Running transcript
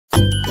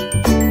And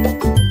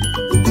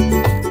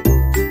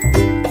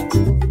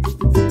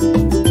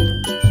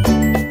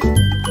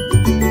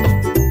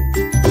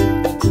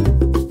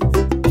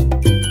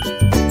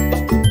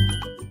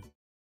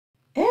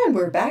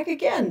we're back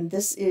again.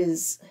 This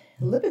is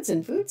Lipids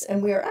and Foods,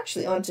 and we are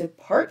actually on to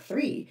part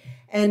 3,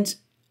 and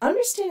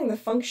understanding the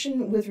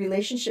function with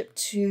relationship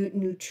to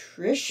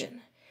nutrition.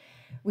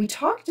 We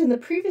talked in the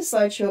previous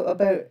slideshow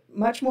about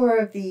much more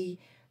of the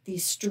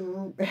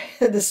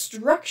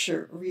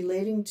structure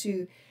relating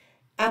to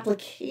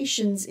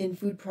applications in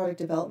food product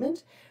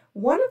development.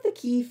 One of the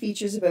key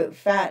features about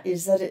fat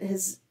is that it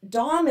has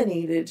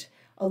dominated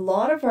a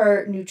lot of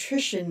our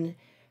nutrition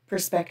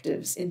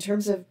perspectives in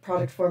terms of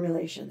product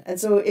formulation. And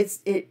so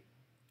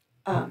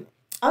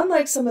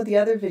unlike some of the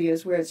other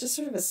videos where it's just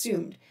sort of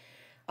assumed,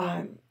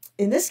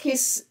 in this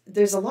case,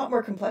 there's a lot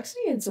more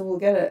complexity, and so we'll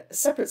get a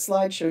separate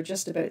slideshow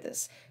just about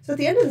this. So at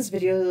the end of this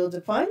video, we'll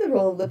define the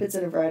role of lipids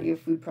in a variety of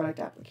food product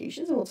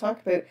applications, and we'll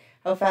talk about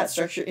how fat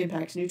structure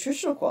impacts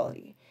nutritional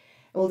quality.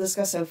 And we'll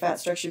discuss how fat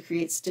structure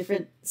creates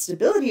different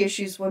stability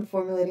issues when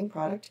formulating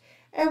product,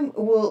 and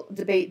we'll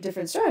debate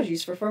different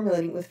strategies for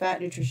formulating with fat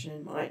nutrition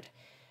in mind.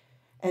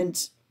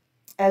 And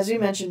as we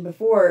mentioned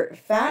before,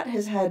 fat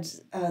has had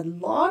a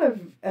lot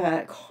of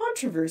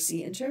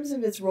controversy in terms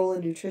of its role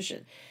in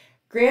nutrition.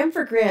 Gram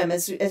for gram,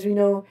 as we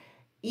know,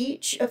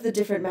 each of the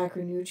different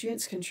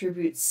macronutrients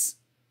contributes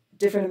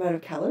different amount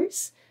of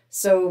calories.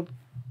 So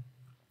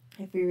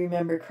if we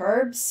remember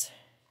carbs,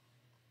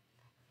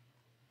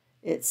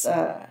 it's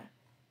 4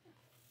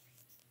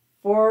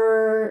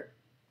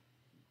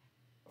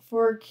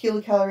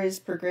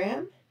 kilocalories per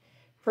gram.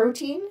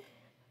 Protein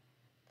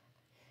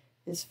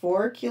is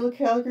 4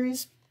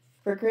 kilocalories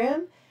per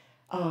gram.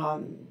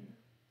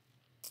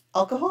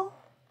 Alcohol,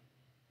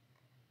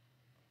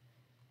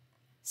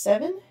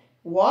 7.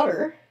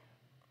 Water,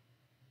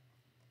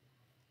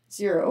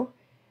 0.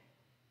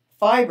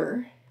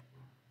 Fiber,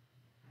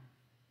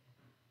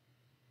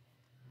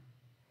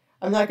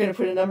 I'm not going to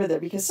put a number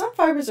there because some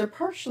fibers are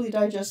partially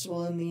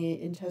digestible in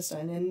the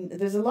intestine, and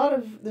there's a lot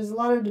of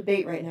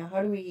debate right now.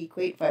 How do we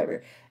equate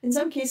fiber? In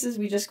some cases,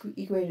 we just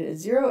equate it as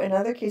 0. In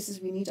other cases,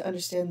 we need to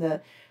understand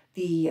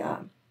the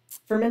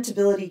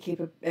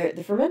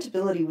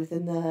fermentability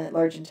within the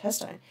large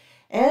intestine.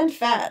 And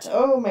fat.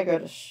 Oh my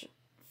gosh,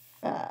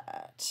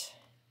 fat.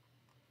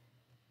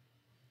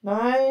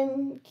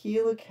 9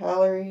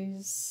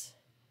 kilocalories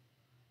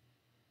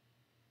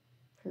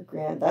per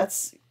gram.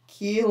 That's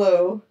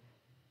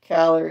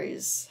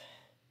kilocalories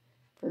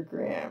per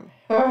gram.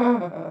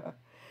 I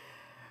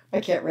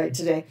can't write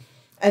today.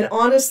 And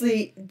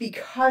honestly,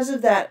 because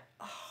of that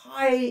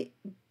high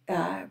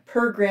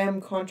per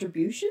gram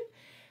contribution,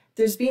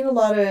 there's been a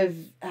lot of,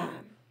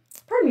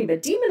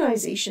 but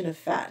demonization of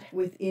fat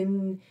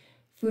within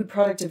food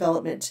product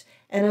development.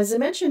 And as I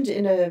mentioned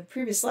in a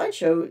previous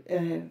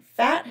slideshow,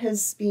 fat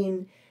has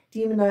been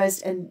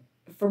demonized, and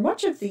for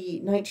much of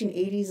the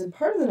 1980s and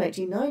part of the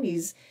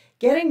 1990s,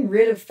 getting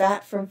rid of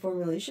fat from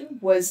formulation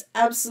was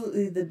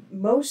absolutely the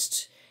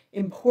most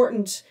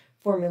important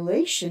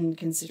formulation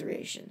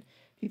consideration.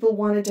 People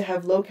wanted to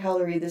have low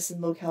calorie this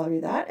and low calorie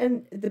that,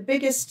 and the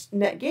biggest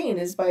net gain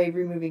is by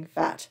removing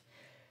fat.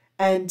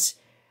 And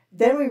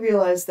then we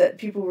realized that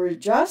people were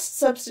just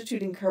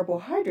substituting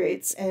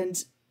carbohydrates,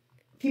 and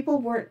people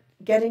weren't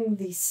getting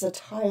the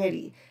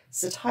satiety.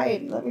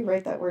 Satiety, let me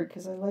write that word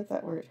because I like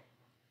that word.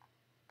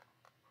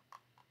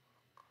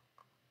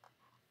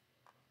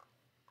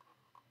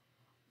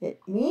 It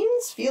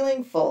means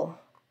feeling full.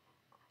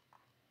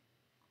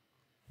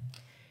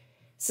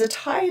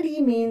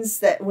 Satiety means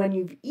that when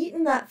you've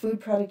eaten that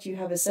food product, you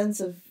have a sense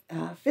of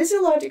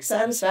physiologic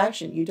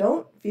satisfaction. You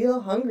don't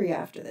feel hungry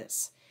after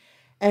this.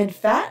 And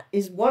fat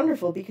is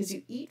wonderful because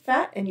you eat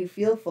fat and you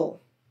feel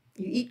full.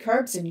 You eat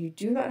carbs and you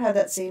do not have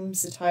that same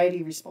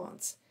satiety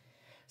response.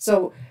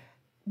 So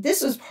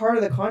this was part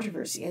of the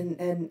controversy.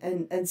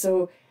 And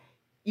so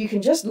you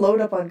can just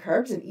load up on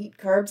carbs and eat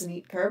carbs and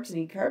eat carbs and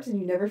eat carbs, and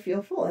you never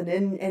feel full. And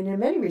in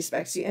many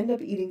respects, you end up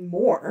eating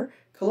more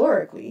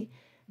calorically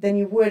than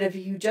you would if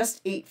you just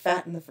ate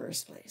fat in the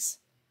first place.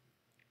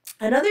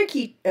 Another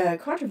key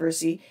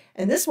controversy,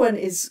 and this one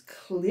is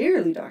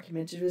clearly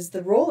documented, is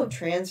the role of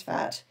trans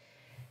fat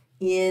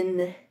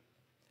in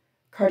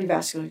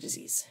cardiovascular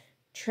disease.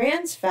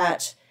 Trans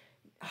fat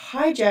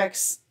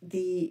hijacks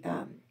the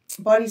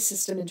body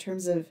system in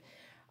terms of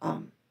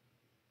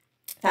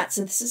fat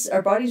synthesis.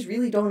 Our bodies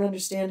really don't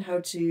understand how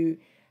to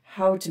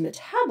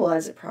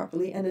metabolize it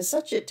properly, and as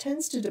such, it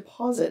tends to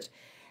deposit.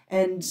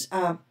 And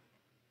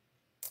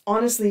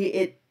honestly,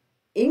 it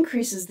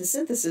increases the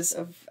synthesis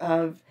of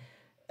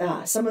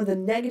some of the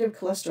negative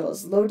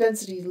cholesterols,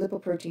 low-density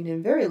lipoprotein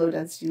and very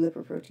low-density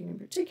lipoprotein in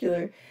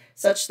particular,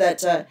 such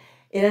that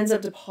it ends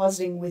up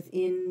depositing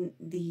within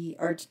the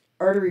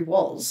artery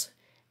walls.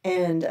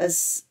 And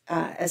as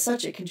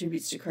such, it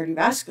contributes to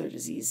cardiovascular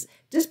disease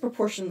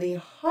disproportionately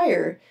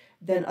higher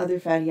than other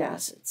fatty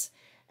acids.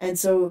 And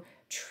so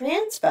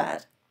trans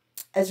fat,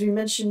 as we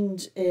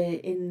mentioned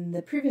in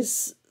the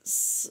previous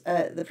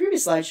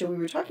slideshow, we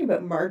were talking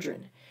about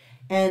margarine.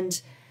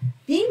 And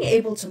being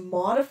able to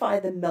modify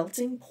the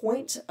melting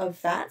point of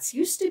fats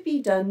used to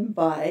be done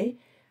by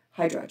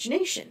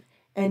hydrogenation.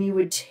 And you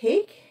would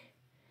take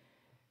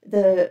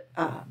the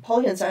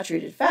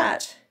polyunsaturated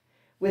fat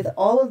with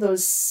all of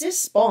those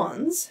cis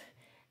bonds,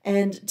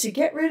 and to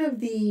get rid of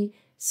the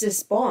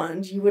cis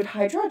bond, you would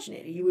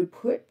hydrogenate it. You would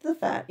put the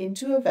fat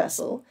into a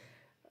vessel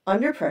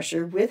under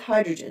pressure with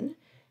hydrogen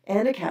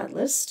and a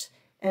catalyst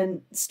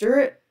and stir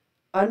it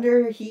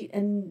under heat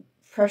and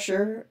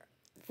pressure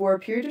for a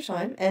period of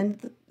time,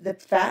 and the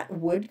fat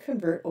would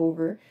convert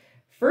over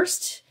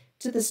first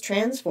to this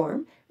trans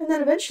form, and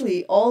then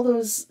eventually all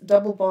those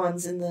double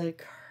bonds in the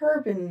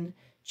carbon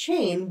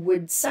chain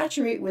would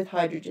saturate with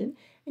hydrogen,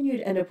 and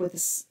you'd end up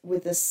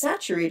with a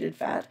saturated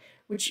fat,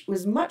 which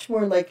was much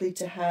more likely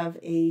to have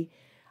a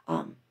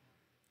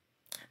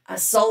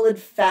solid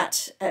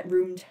fat at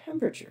room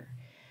temperature.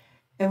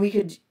 And we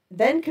could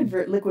then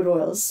convert liquid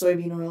oils,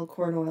 soybean oil,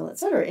 corn oil,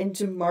 etc.,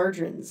 into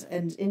margarines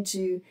and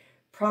into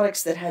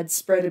products that had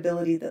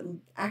spreadability, that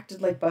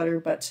acted like butter,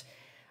 but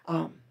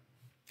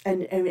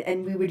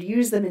and we would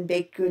use them in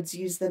baked goods,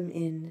 use them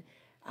in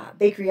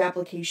bakery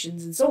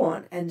applications, and so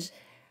on. And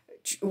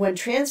when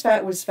trans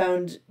fat was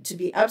found to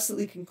be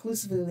absolutely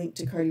conclusively linked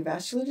to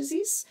cardiovascular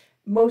disease,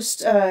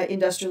 most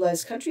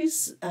industrialized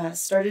countries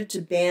started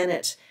to ban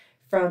it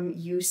from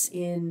use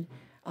in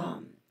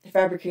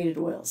fabricated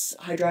oils,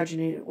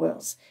 hydrogenated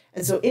oils.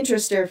 And so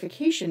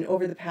intraesterification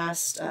over the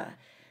past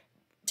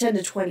 10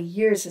 to 20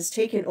 years has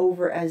taken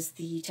over as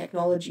the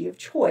technology of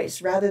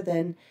choice rather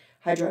than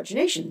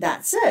hydrogenation.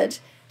 That said,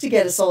 to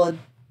get a solid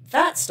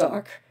fat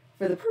stock,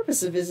 for the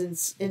purpose of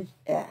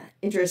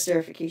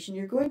intraesterification,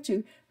 you're going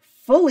to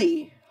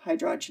fully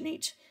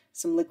hydrogenate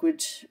some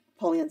liquid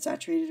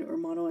polyunsaturated or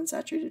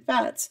monounsaturated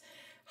fats,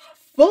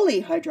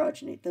 fully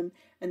hydrogenate them,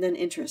 and then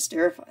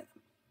intraesterify them.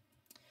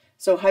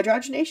 So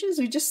hydrogenation, as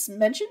we just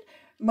mentioned,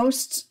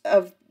 most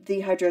of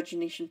the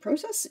hydrogenation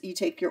process, you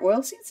take your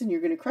oil seeds and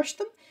you're going to crush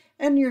them,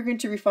 and you're going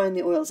to refine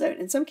the oils out.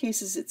 In some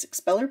cases, it's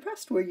expeller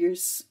pressed, where you're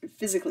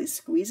physically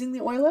squeezing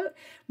the oil out.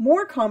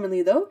 More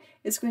commonly, though,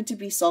 it's going to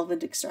be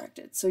solvent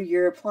extracted. So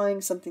you're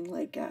applying something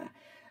like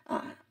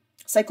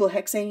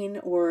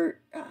cyclohexane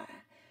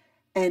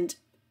and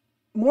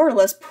more or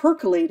less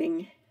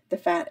percolating the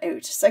fat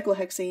out.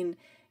 Cyclohexane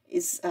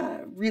is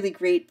a really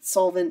great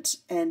solvent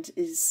and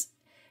is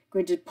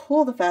going to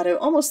pull the fat out,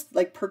 almost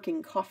like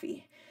perking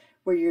coffee,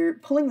 where you're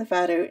pulling the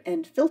fat out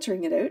and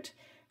filtering it out.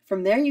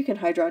 From there, you can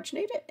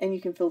hydrogenate it and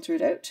you can filter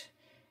it out.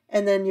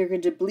 And then you're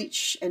going to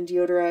bleach and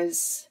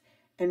deodorize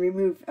and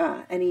remove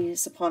any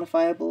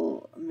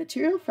saponifiable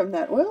material from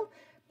that oil,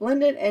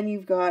 blend it, and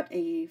you've got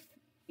your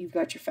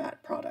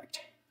fat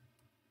product.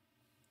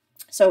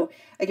 So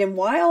again,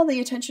 why all the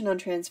attention on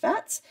trans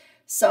fats?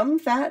 Some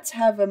fats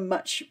have a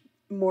much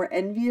more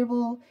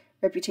enviable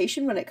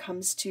reputation when it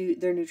comes to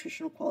their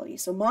nutritional quality.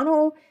 So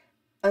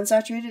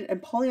monounsaturated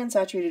and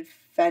polyunsaturated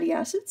fatty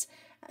acids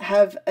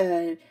have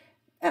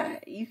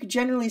you could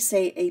generally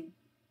say a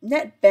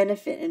net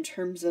benefit in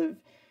terms of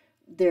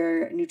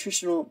their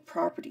nutritional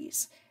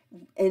properties.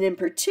 And in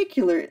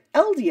particular,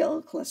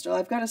 LDL cholesterol,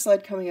 I've got a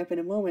slide coming up in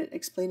a moment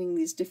explaining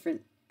these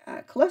different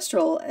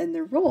cholesterol and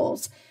their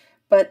roles,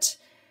 but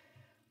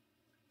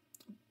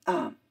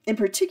in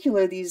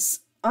particular, these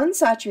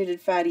unsaturated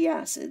fatty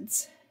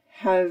acids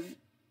have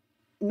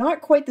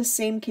not quite the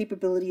same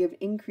capability of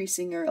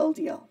increasing our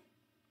LDL.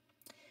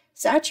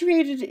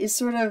 Saturated is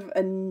sort of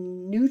a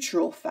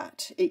neutral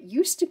fat. It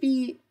used to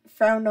be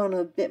frowned on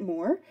a bit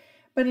more,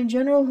 but in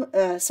general,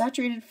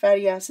 saturated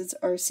fatty acids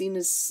are seen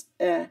as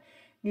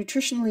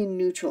nutritionally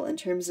neutral in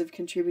terms of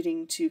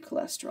contributing to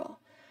cholesterol.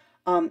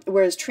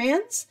 Whereas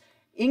trans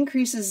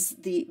increases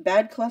the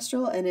bad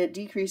cholesterol and it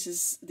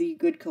decreases the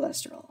good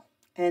cholesterol.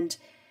 And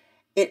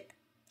it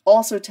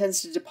also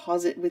tends to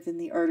deposit within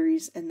the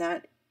arteries, and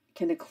that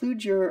can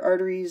occlude your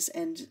arteries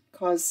and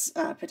cause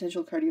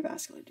potential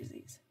cardiovascular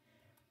disease.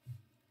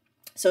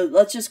 So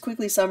let's just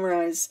quickly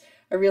summarize.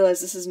 I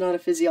realize this is not a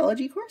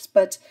physiology course,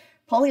 but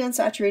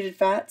polyunsaturated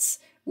fats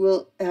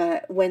will,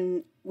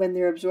 when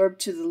they're absorbed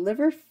to the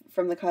liver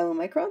from the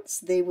chylomicrons,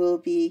 they will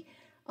be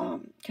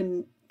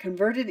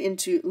converted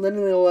into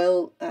linalool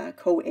oil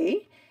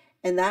CoA,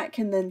 and that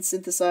can then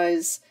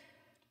synthesize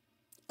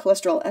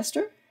cholesterol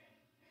ester.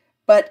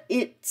 But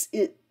it's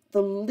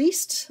the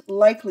least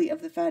likely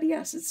of the fatty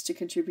acids to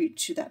contribute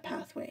to that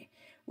pathway,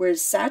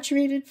 whereas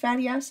saturated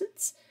fatty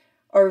acids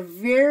are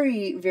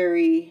very,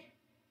 very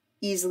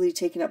easily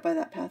taken up by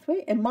that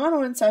pathway, and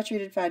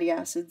monounsaturated fatty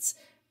acids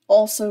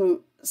also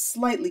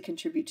slightly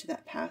contribute to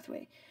that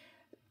pathway.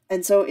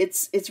 And so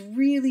it's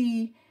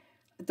really,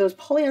 those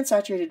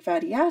polyunsaturated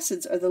fatty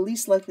acids are the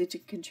least likely to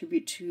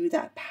contribute to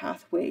that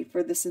pathway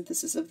for the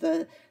synthesis of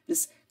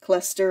this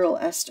cholesterol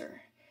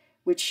ester,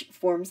 which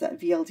forms that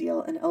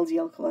VLDL and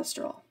LDL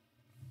cholesterol.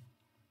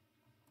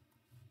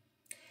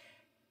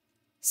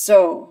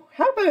 So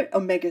how about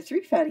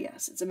omega-3 fatty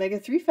acids?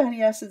 Omega-3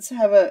 fatty acids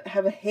have a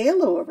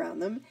halo around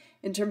them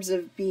in terms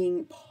of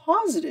being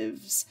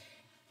positives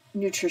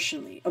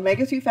nutritionally.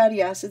 Omega-3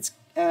 fatty acids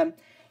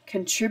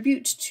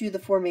contribute to the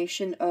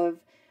formation of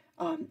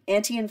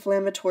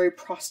anti-inflammatory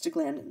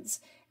prostaglandins.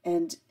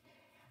 And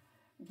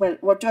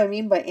what do I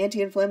mean by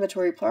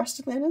anti-inflammatory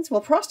prostaglandins?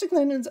 Well,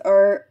 prostaglandins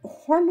are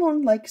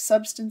hormone-like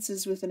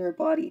substances within our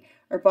body.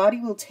 Our body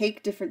will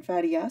take different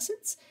fatty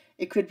acids.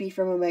 It could be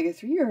from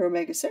omega-3 or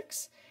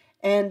omega-6.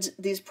 And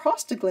these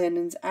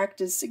prostaglandins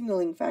act as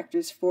signaling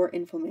factors for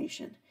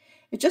inflammation.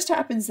 It just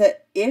happens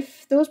that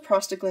if those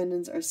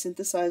prostaglandins are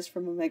synthesized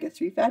from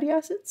omega-3 fatty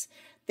acids,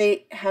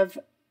 they have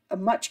a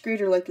much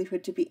greater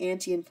likelihood to be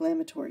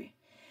anti-inflammatory.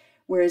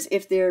 Whereas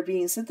if they're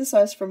being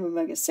synthesized from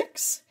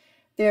omega-6,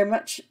 they're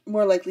much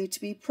more likely to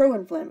be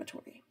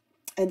pro-inflammatory.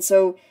 And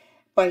so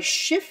by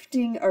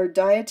shifting our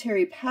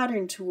dietary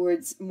pattern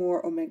towards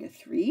more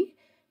omega-3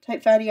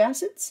 type fatty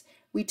acids,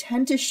 we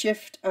tend to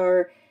shift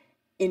our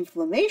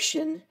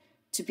inflammation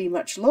to be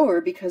much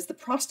lower because the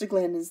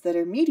prostaglandins that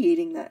are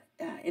mediating that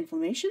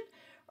inflammation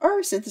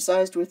are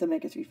synthesized with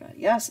omega-3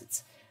 fatty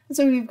acids. And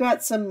so we've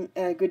got some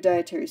good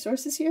dietary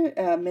sources here.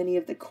 Many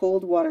of the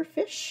cold water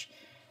fish,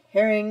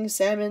 herring,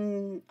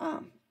 salmon,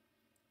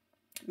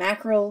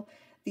 mackerel.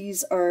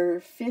 These are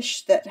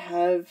fish that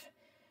have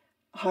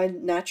high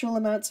natural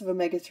amounts of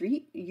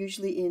omega-3,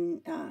 usually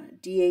in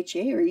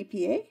DHA or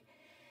EPA.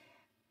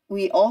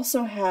 We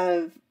also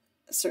have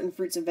certain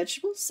fruits and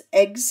vegetables.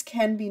 Eggs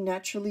can be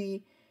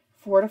naturally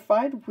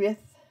fortified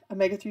with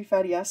omega-3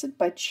 fatty acid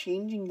by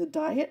changing the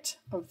diet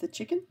of the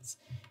chickens.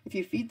 If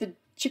you feed the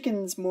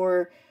chickens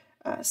more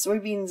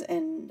soybeans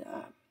and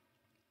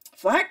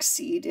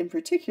flaxseed in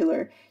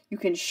particular, you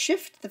can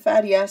shift the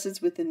fatty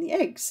acids within the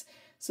eggs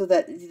so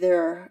that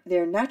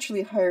they're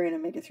naturally higher in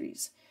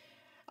omega-3s.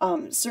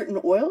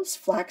 Certain oils,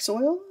 flax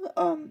oil,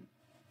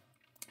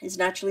 is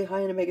naturally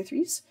high in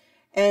omega-3s,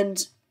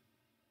 and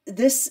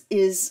this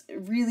is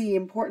really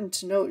important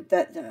to note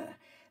that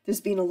there's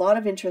been a lot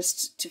of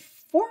interest to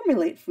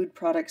formulate food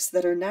products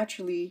that are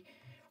naturally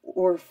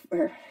or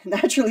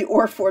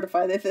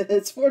fortified. If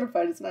it's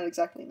fortified, it's not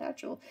exactly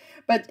natural,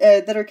 but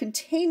that are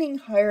containing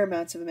higher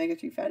amounts of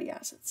omega-3 fatty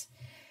acids.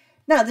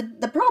 Now,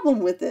 the problem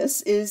with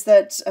this is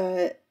that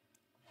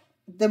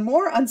the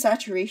more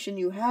unsaturation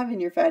you have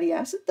in your fatty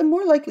acid, the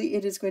more likely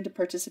it is going to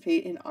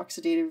participate in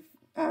oxidative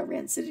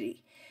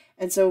rancidity.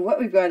 And so what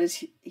we've got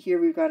is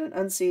here we've got an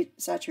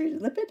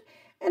unsaturated lipid,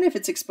 and if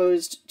it's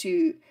exposed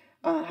to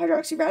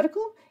hydroxy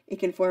radical, it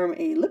can form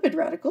a lipid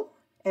radical,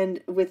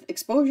 and with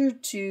exposure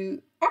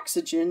to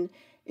oxygen,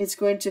 it's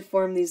going to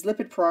form these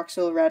lipid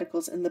peroxyl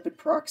radicals and lipid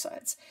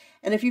peroxides.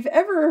 And if you've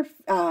ever,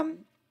 I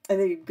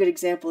think a good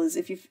example is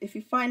if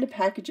you find a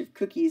package of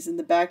cookies in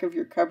the back of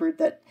your cupboard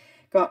that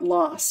got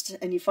lost,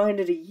 and you find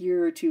it a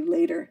year or two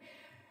later,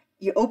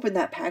 you open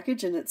that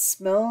package and it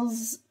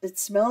smells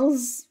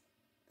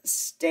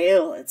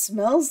stale. It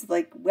smells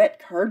like wet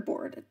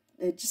cardboard.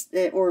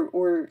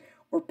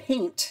 Or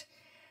paint.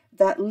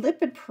 That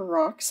lipid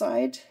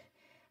peroxide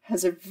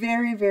has a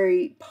very,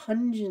 very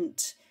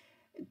pungent,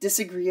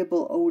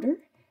 disagreeable odor,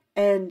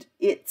 and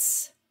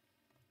it's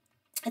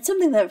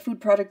something that food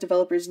product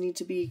developers need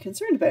to be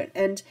concerned about.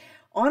 And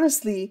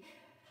honestly,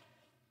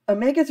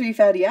 omega-3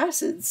 fatty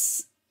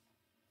acids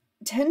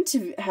tend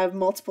to have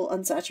multiple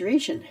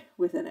unsaturation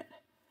within it.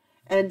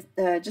 And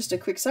just a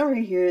quick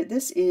summary here,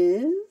 this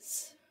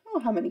is,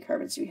 how many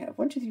carbons do we have?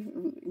 1, 2,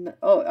 3,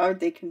 oh, aren't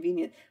they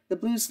convenient? The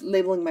blue's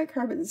labeling my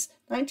carbons,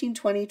 19,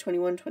 20,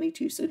 21,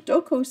 22. So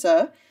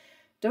docosah,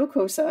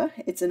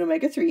 it's an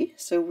omega-3,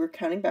 so we're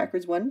counting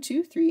backwards, 1,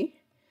 2, 3.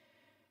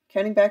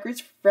 Counting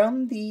backwards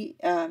from the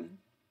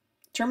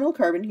terminal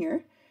carbon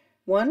here,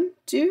 1,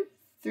 2,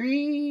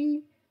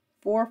 3,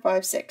 4,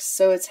 5, 6.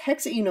 So it's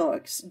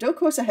hexaenoic,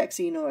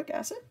 docosahexaenoic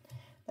acid.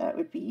 That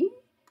would be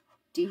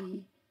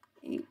DHA.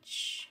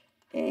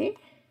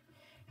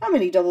 How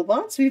many double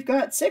bonds? We've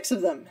got 6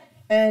 of them.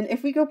 And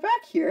if we go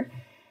back here,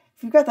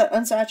 if we've got that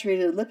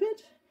unsaturated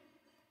lipid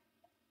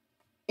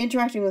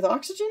interacting with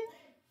oxygen,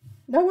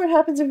 now what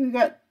happens if we've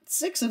got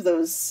 6 of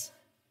those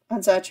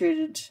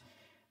unsaturated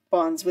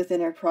bonds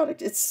within our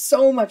product? It's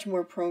so much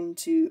more prone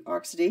to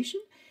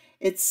oxidation.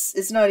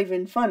 It's not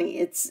even funny.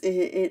 It's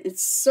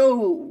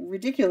so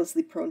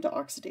ridiculously prone to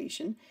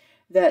oxidation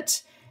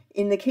that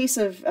in the case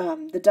of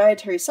the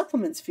dietary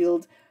supplements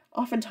field,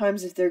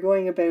 oftentimes if they're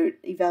going about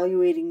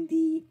evaluating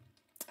the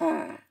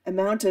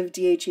amount of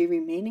DHA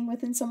remaining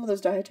within some of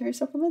those dietary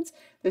supplements,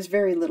 there's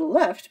very little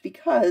left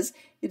because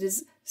it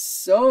is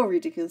so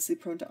ridiculously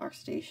prone to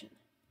oxidation.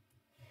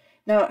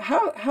 Now,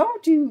 how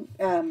do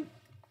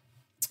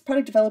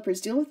product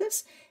developers deal with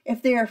this?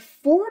 If they are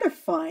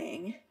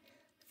fortifying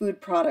food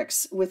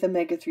products with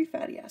omega-3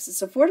 fatty acids.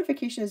 So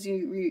fortification, as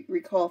you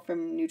recall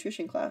from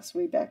nutrition class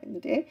way back in the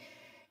day,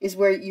 is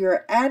where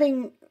you're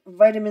adding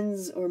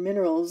vitamins or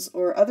minerals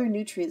or other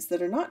nutrients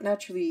that are not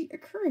naturally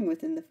occurring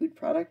within the food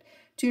product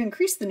to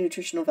increase the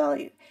nutritional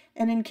value.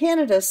 And in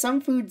Canada, some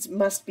foods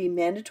must be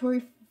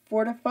mandatory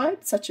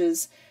fortified, such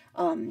as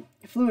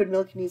fluid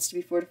milk needs to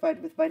be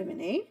fortified with vitamin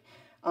A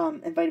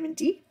and vitamin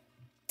D.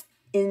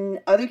 In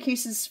other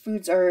cases,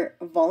 foods are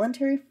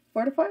voluntary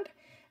fortified.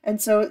 And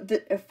so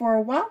for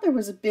a while, there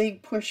was a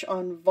big push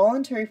on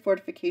voluntary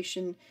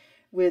fortification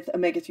with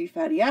omega-3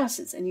 fatty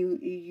acids. And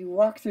you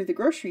walk through the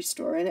grocery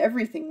store and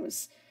everything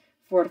was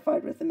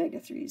fortified with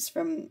omega-3s,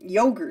 from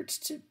yogurt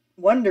to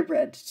Wonder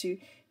Bread to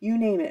you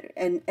name it.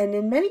 And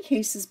in many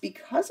cases,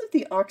 because of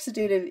the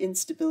oxidative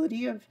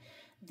instability of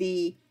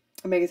the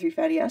omega-3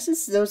 fatty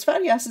acids, those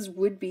fatty acids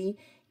would be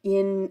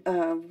in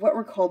what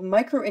were called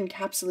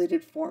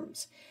microencapsulated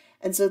forms.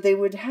 And so they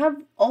would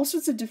have all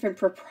sorts of different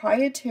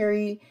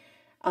proprietary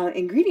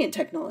ingredient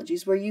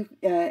technologies where you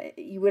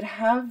would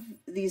have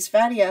these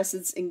fatty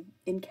acids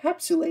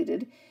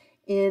encapsulated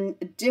in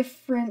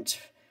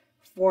different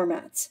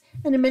formats.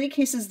 And in many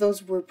cases,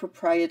 those were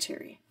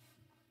proprietary.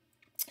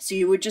 So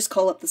you would just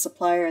call up the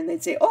supplier and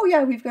they'd say, oh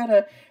yeah, we've got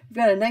a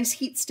nice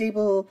heat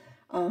stable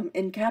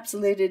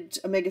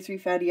encapsulated omega-3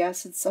 fatty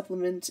acid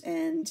supplement,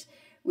 and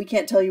we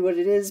can't tell you what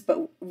it is,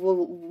 but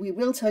we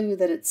will tell you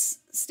that it's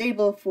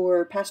stable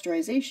for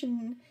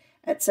pasteurization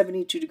at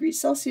 72 degrees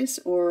Celsius,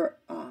 or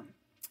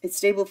it's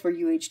stable for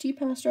UHT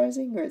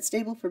pasteurizing, or it's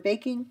stable for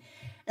baking,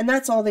 and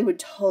that's all they would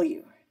tell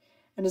you.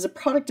 And as a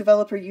product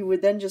developer, you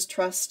would then just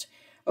trust,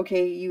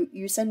 okay,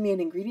 you send me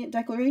an ingredient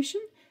declaration,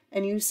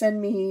 and you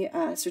send me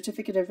a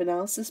certificate of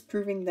analysis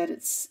proving that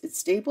it's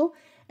stable,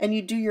 and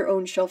you do your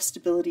own shelf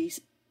stability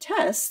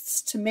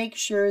tests to make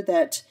sure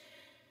that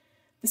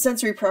the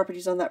sensory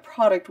properties on that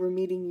product were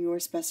meeting your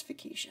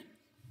specification.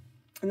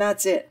 And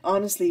that's it,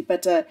 honestly.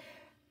 But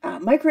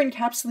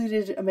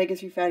microencapsulated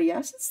omega-3 fatty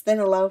acids then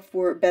allow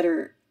for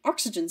better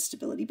oxygen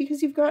stability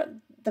because you've got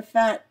the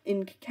fat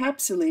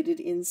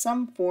encapsulated in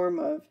some form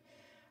of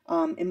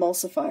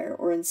emulsifier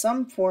or in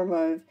some form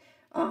of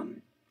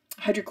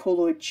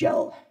hydrocolloid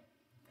gel.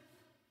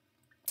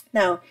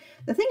 Now,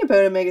 the thing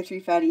about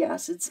omega-3 fatty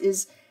acids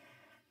is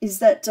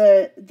that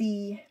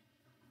the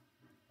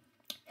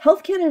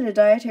Health Canada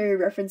dietary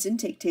reference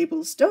intake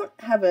tables don't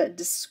have a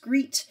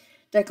discrete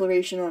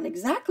declaration on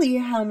exactly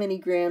how many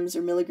grams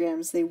or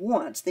milligrams they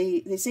want.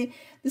 They say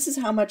this is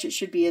how much it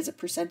should be as a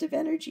percent of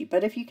energy.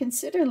 But if you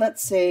consider,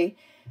 let's say,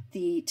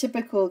 the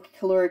typical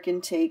caloric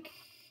intake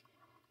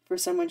for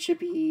someone should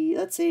be,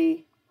 let's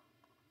say,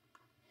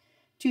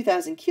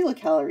 2,000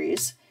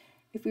 kilocalories.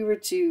 If we were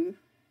to,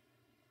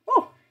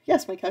 oh,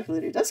 yes, my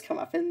calculator does come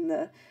up in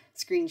the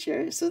screen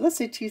share. So let's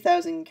say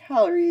 2,000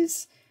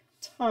 calories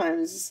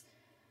times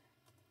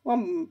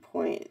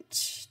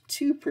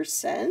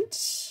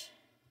 1.2%.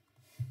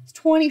 It's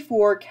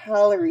 24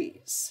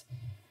 calories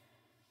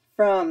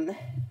from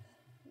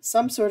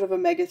some sort of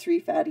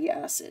omega-3 fatty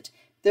acid.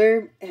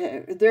 They're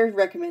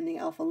recommending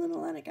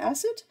alpha-linolenic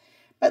acid,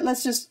 but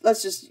let's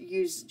just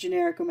use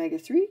generic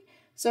omega-3.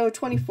 So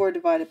 24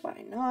 divided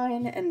by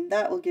 9, and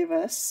that will give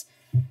us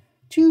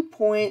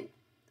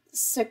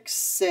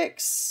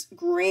 2.66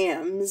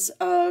 grams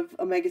of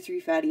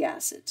omega-3 fatty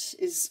acid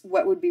is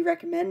what would be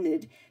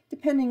recommended,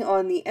 depending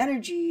on the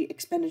energy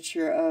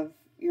expenditure of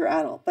your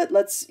adult. But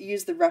let's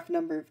use the rough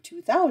number of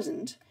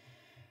 2,000.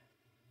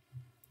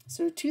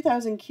 So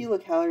 2,000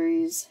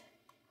 kilocalories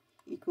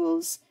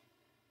equals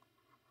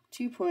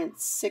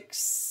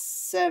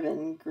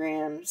 2.67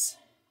 grams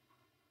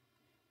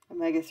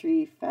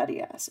omega-3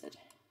 fatty acid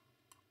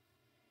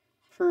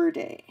per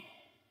day.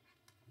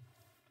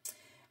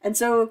 And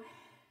so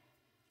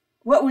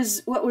what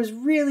was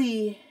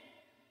really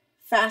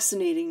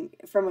fascinating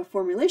from a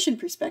formulation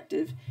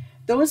perspective,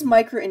 those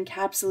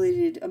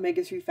microencapsulated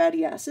omega-3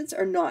 fatty acids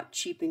are not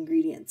cheap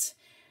ingredients.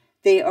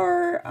 They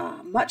are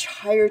a much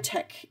higher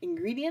tech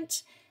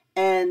ingredient,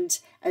 and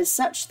as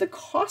such, the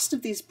cost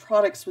of these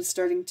products was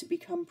starting to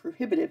become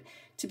prohibitive.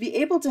 To be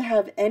able to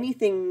have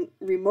anything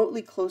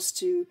remotely close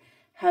to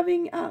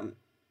having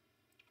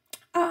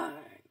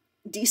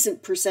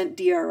decent percent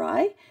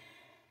DRI,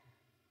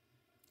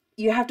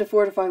 you have to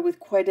fortify with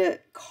quite a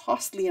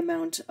costly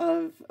amount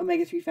of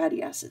omega-3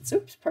 fatty acids.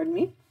 Oops, pardon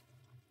me.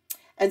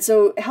 And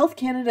so Health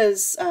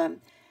Canada's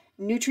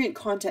nutrient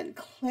content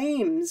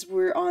claims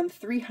were on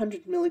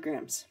 300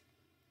 milligrams.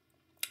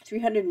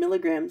 300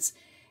 milligrams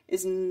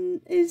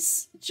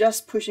is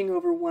just pushing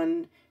over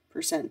 1%.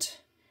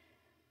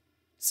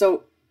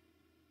 So,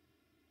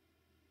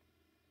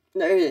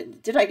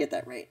 did I get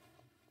that right?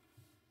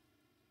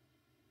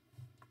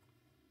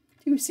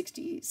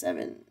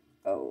 267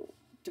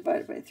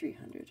 divided by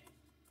 300.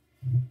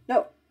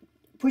 No,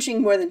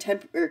 pushing more than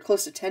 10 or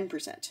close to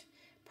 10%.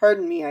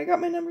 Pardon me, I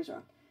got my numbers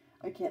wrong.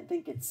 I can't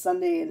think. It's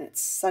Sunday and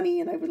it's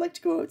sunny and I would like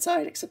to go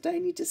outside, except I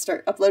need to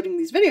start uploading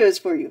these videos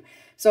for you.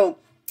 So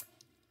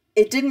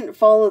it didn't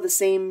follow the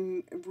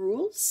same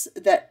rules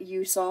that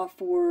you saw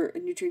for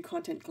nutrient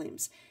content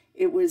claims.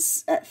 It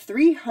was at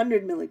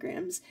 300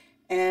 milligrams,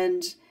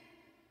 and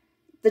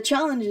the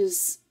challenge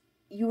is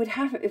you would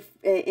have,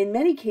 in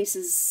many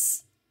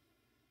cases,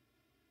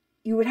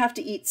 you would have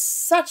to eat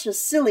such a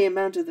silly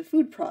amount of the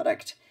food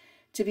product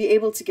to be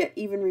able to get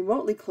even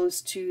remotely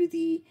close to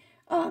the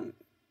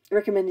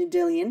recommended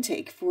daily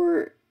intake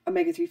for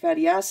omega-3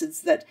 fatty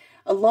acids that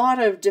a lot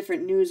of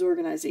different news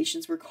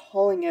organizations were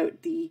calling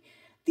out the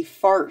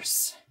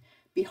farce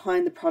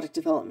behind the product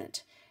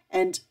development.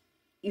 And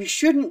you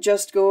shouldn't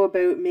just go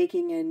about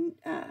making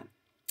a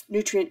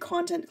nutrient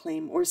content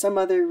claim or some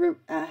other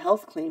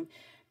health claim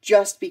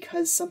just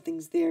because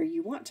something's there.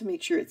 You want to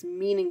make sure it's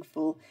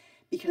meaningful,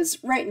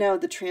 because right now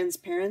the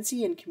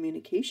transparency in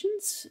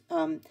communications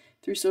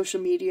through social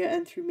media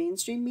and through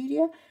mainstream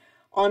media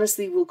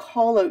honestly will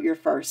call out your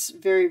farce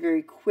very,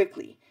 very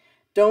quickly.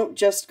 Don't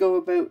just go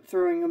about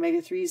throwing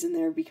omega-3s in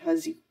there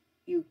because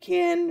you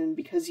can and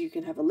because you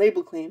can have a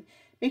label claim.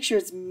 Make sure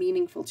it's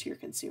meaningful to your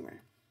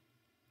consumer.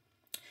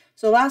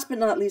 So last but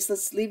not least,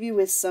 let's leave you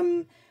with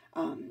some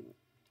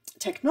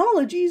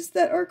technologies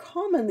that are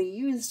commonly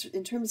used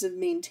in terms of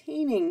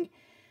maintaining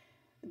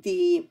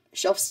the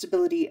shelf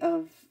stability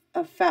of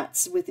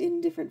fats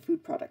within different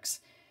food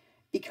products.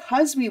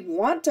 Because we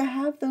want to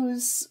have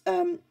those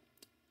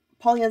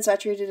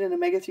polyunsaturated and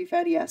omega-3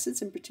 fatty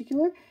acids in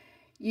particular,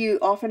 you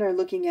often are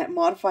looking at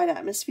modified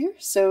atmosphere.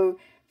 So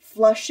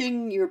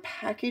flushing your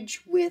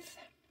package with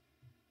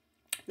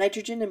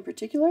nitrogen in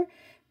particular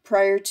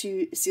prior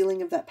to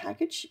sealing of that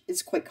package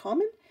is quite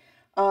common.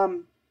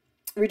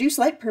 Reduce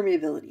light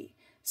permeability.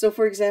 So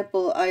for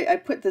example, I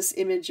put this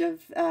image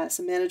of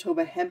some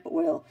Manitoba hemp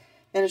oil,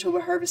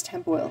 Manitoba Harvest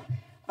hemp oil.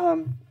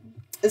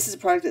 This is a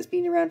product that's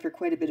been around for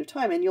quite a bit of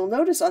time, and you'll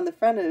notice on the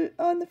front of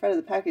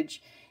the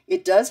package,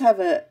 it does have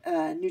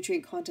a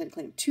nutrient content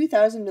claim,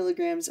 2,000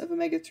 milligrams of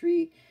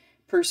omega-3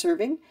 per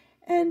serving,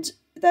 and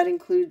that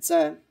includes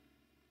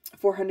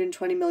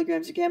 420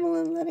 milligrams of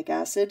gamma-linolenic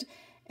acid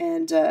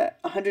and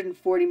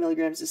 140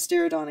 milligrams of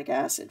stearidonic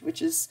acid,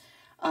 which is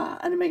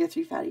an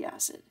omega-3 fatty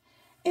acid.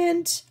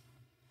 And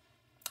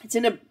it's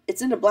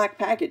in a black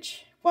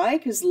package. Why?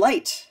 Because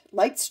light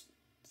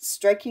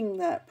striking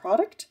that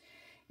product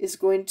is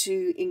going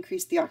to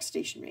increase the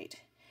oxidation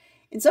rate.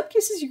 In some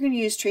cases, you're going to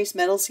use trace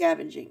metal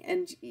scavenging,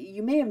 and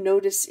you may have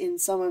noticed in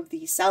some of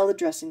the salad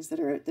dressings that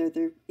are out there,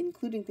 they're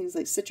including things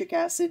like citric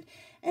acid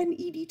and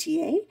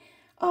EDTA.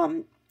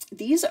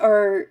 These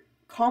are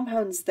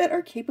compounds that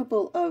are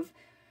capable of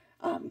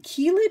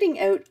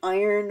chelating out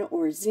iron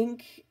or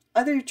zinc,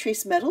 other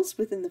trace metals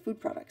within the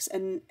food products.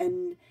 And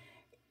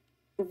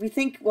we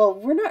think, well,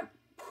 we're not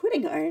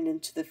putting iron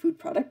into the food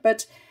product,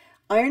 but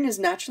iron is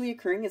naturally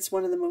occurring. It's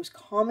one of the most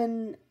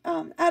common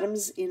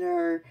atoms in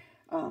our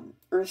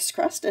Earth's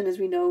crust, and as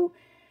we know,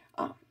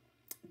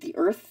 the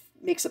Earth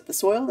makes up the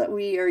soil that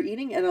we are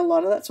eating, and a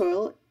lot of that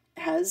soil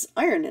has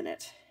iron in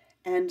it,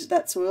 and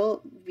that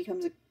soil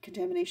becomes a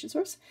contamination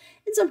source.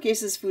 In some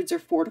cases, foods are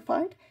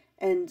fortified,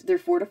 and they're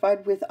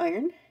fortified with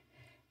iron.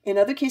 In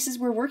other cases,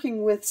 we're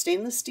working with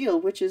stainless steel,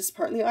 which is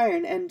partly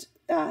iron, and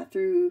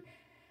through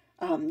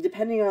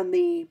depending on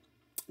the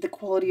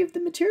quality of the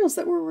materials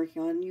that we're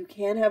working on, you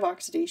can have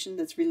oxidation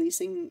that's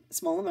releasing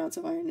small amounts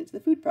of iron into the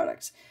food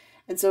products.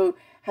 And so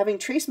having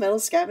trace metal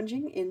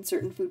scavenging in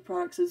certain food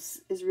products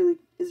is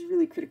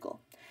really critical.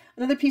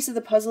 Another piece of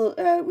the puzzle,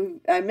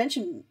 I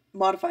mentioned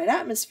modified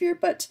atmosphere,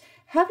 but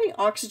having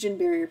oxygen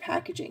barrier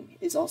packaging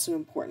is also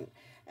important.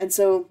 And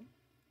so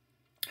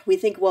we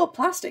think, well,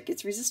 plastic,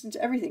 it's resistant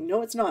to everything.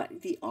 No, it's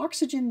not. The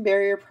oxygen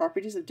barrier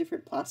properties of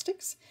different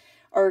plastics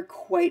are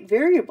quite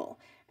variable.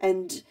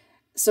 And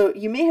so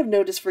you may have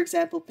noticed, for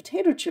example,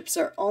 potato chips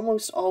are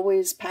almost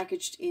always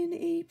packaged in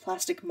a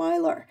plastic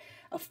mylar,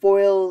 a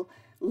foil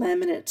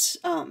laminate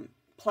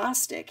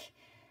plastic,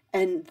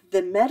 and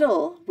the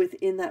metal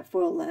within that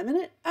foil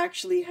laminate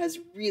actually has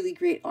really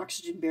great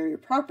oxygen barrier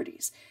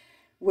properties,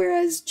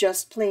 whereas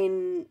just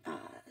plain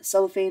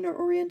cellophane or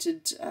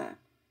oriented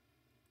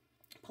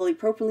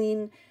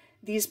polypropylene,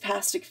 these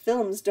plastic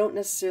films don't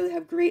necessarily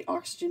have great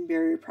oxygen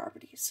barrier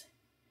properties.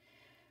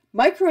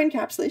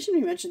 Microencapsulation,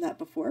 we mentioned that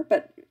before,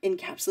 but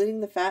encapsulating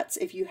the fats,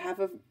 if you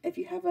have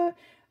a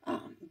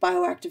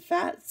bioactive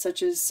fat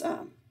such as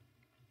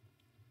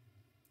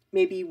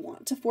maybe you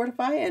want to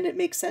fortify, and it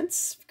makes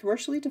sense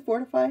commercially to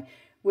fortify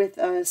with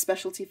a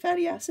specialty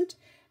fatty acid,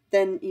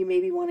 then you may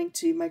be wanting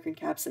to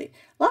microencapsulate.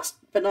 Last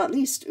but not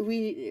least,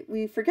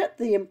 we forget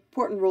the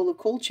important role of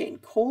cold chain.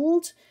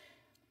 Cold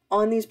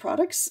on these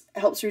products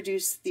helps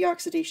reduce the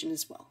oxidation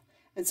as well.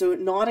 And so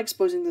not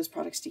exposing those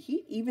products to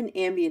heat, even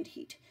ambient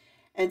heat.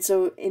 And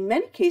so in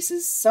many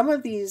cases, some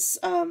of these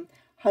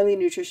highly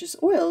nutritious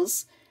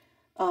oils,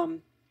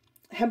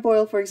 hemp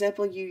oil, for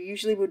example, you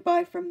usually would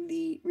buy from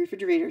the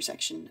refrigerator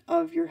section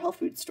of your health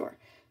food store.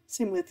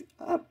 Same with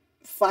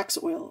flax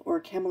oil or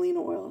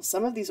camelina oil.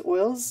 Some of these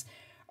oils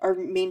are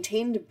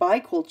maintained by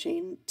cold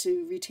chain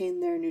to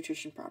retain their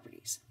nutrition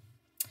properties.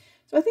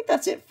 So I think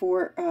that's it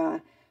for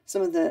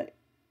some of the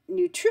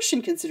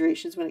nutrition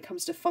considerations when it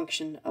comes to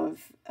function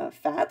of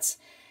fats.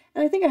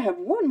 And I think I have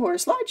one more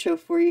slideshow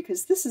for you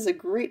because this is a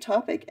great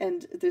topic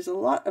and there's a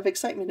lot of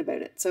excitement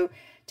about it. So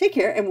take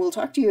care, and we'll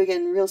talk to you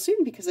again real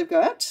soon because I've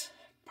got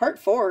part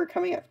 4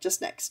 coming up just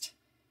next.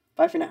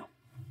 Bye for now.